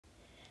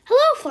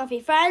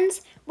fluffy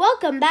friends,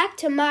 welcome back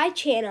to my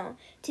channel.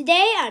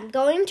 Today I'm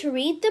going to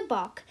read the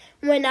book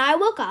When I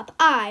Woke Up,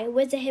 I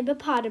Was a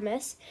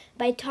Hippopotamus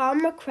by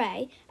Tom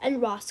Macrae and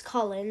Ross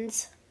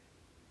Collins.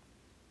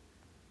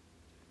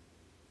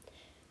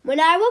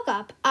 When I woke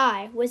up,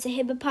 I was a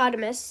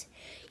hippopotamus.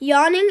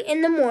 Yawning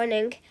in the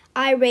morning,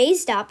 I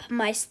raised up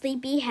my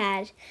sleepy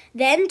head,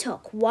 then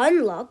took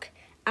one look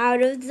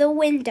out of the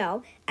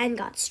window and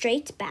got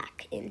straight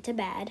back into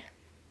bed.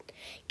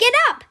 "Get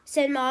up,"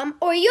 said Mom,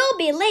 "or you'll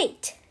be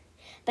late."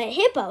 But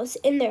hippos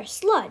in their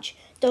sludge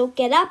don't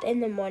get up in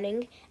the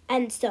morning,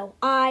 and so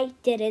I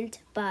didn't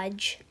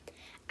budge.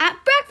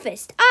 At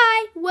breakfast,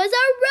 I was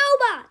a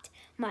robot.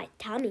 My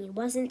tummy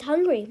wasn't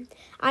hungry.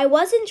 I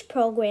wasn't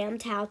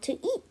programmed how to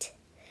eat.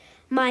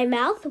 My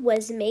mouth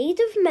was made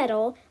of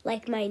metal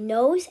like my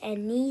nose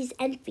and knees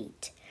and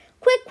feet.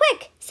 "Quick,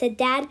 quick," said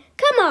Dad.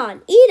 "Come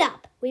on, eat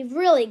up. We've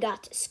really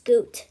got to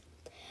scoot."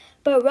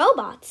 But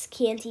robots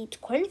can't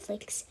eat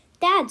cornflakes.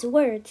 Dad's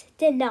words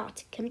did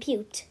not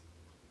compute.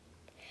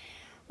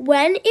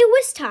 When it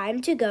was time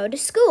to go to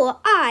school,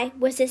 I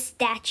was a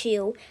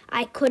statue.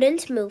 I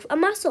couldn't move a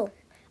muscle.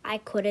 I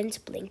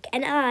couldn't blink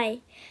an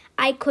eye.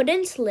 I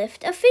couldn't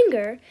lift a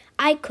finger.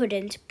 I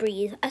couldn't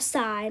breathe a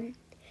sigh.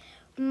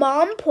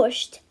 Mom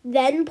pushed,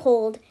 then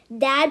pulled.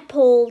 Dad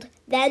pulled,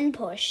 then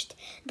pushed.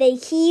 They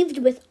heaved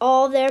with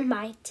all their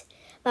might.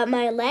 But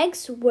my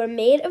legs were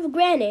made of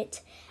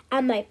granite,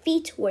 and my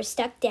feet were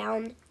stuck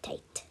down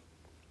tight.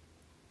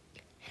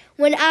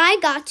 When I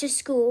got to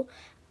school,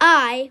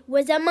 I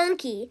was a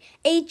monkey.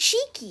 A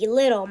cheeky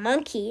little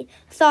monkey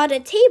thought a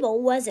table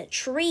was a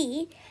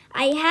tree.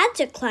 I had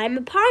to climb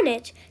upon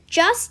it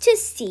just to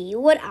see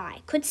what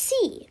I could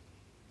see.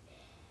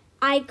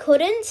 I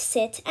couldn't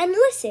sit and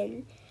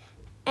listen,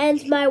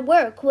 and my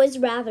work was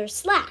rather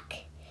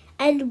slack.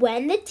 And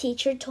when the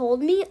teacher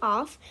told me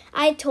off,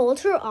 I told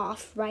her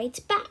off right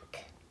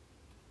back.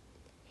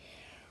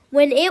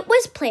 When it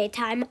was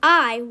playtime,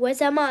 I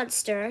was a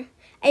monster.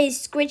 A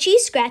scritchy,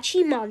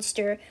 scratchy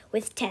monster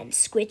with 10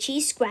 squitchy,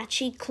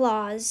 scratchy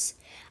claws.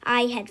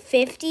 I had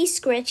 50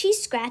 scritchy,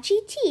 scratchy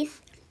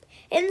teeth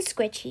and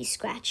squitchy,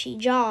 scratchy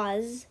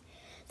jaws.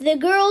 The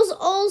girls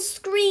all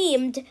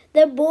screamed,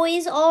 the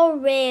boys all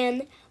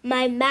ran.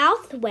 My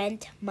mouth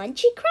went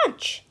munchy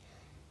crunch.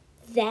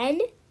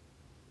 Then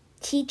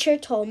teacher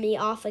told me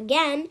off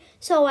again,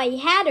 so I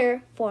had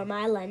her for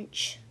my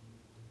lunch.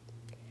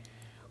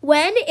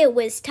 When it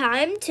was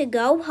time to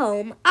go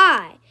home,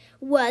 I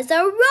was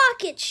a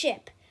rocket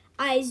ship.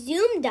 I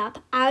zoomed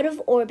up out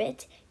of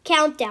orbit.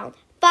 Countdown,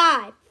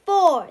 5,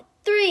 4,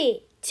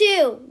 3,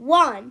 2,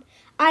 1.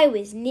 I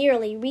was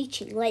nearly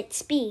reaching light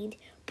speed.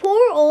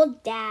 Poor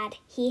old Dad,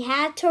 he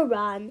had to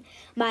run.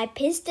 My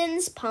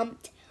pistons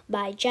pumped,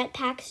 my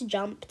jetpacks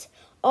jumped,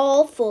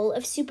 all full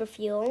of super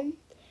fuel.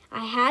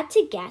 I had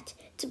to get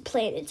to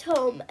planet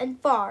home and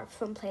far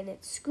from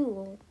planet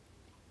school.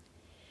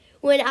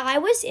 When I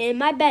was in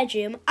my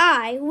bedroom,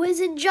 I was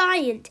a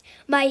giant.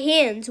 My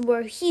hands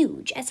were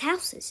huge as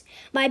houses.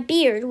 My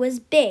beard was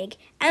big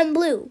and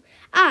blue.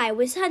 I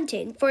was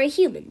hunting for a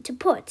human to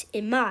put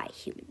in my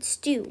human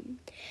stew.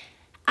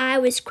 I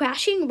was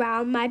crashing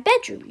round my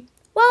bedroom.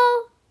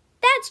 Well,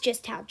 that's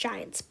just how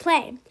giants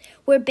play.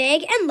 We're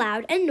big and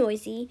loud and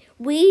noisy.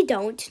 We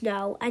don't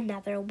know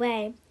another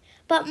way.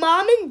 But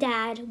Mom and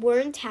Dad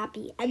weren't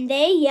happy, and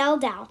they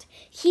yelled out,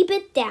 "Keep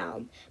it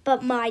down."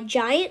 But my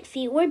giant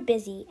feet were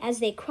busy as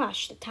they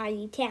crushed a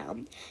tiny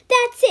town.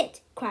 "That's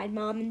it," cried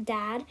Mom and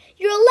Dad.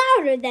 "You're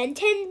louder than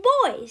 10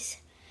 boys."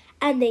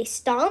 And they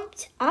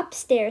stomped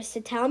upstairs to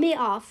tell me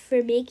off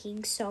for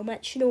making so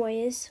much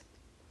noise.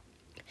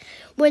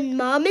 When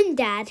Mom and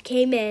Dad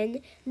came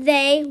in,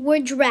 they were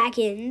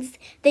dragons.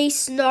 They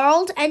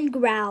snarled and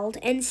growled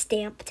and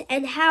stamped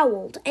and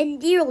howled and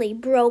nearly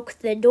broke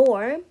the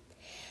door.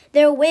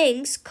 Their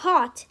wings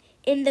caught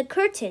in the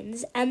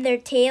curtains and their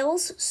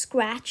tails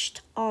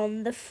scratched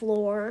on the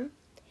floor.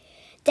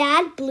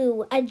 Dad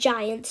blew a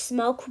giant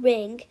smoke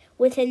ring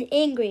with an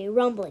angry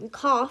rumbling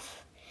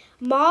cough.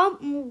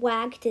 Mom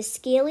wagged a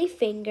scaly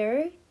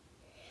finger.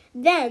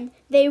 Then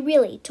they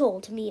really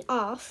told me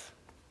off.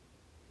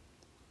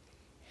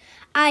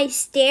 I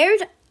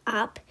stared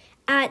up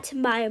at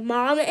my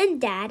Mom and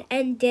Dad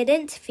and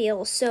didn't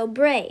feel so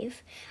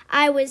brave.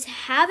 I was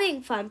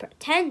having fun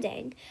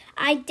pretending.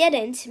 I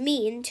didn't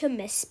mean to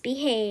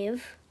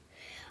misbehave.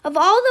 "Of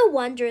all the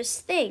wondrous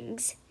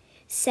things,"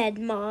 said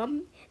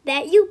Mom,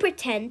 "that you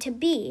pretend to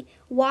be,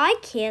 why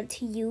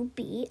can't you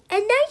be a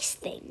nice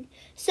thing?"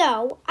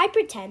 So I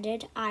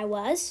pretended I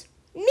was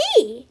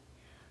me.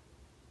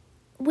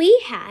 We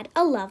had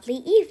a lovely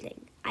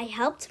evening. I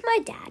helped my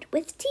dad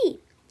with tea.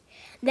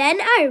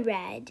 Then I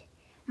read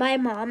my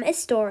Mom a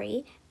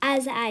story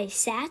as I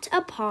sat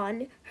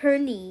upon her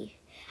knee.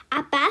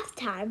 At bath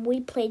time we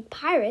played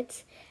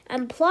pirates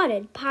and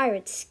plotted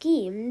pirate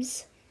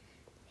schemes.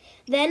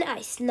 Then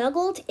I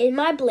snuggled in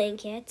my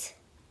blanket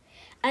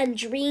and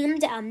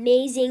dreamed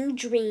amazing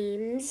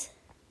dreams.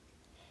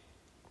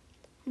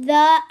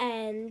 The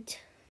end.